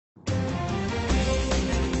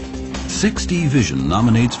6D Vision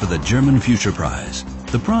nominates for the German Future Prize.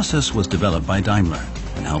 The process was developed by Daimler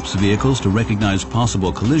and helps vehicles to recognize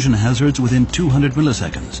possible collision hazards within 200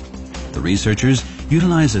 milliseconds. The researchers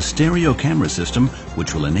utilize a stereo camera system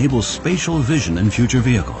which will enable spatial vision in future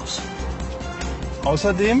vehicles.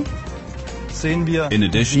 In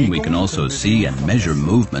addition, we can also see and measure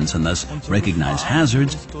movements and thus recognize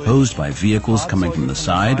hazards posed by vehicles coming from the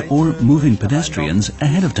side or moving pedestrians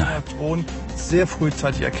ahead of time.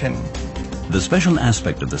 The special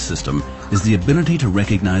aspect of the system is the ability to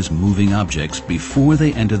recognize moving objects before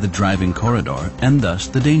they enter the driving corridor and thus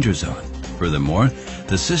the danger zone. Furthermore,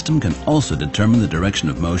 the system can also determine the direction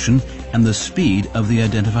of motion and the speed of the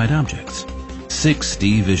identified objects.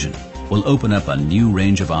 6D Vision will open up a new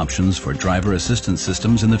range of options for driver assistance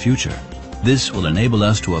systems in the future. This will enable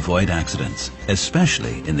us to avoid accidents,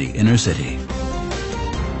 especially in the inner city.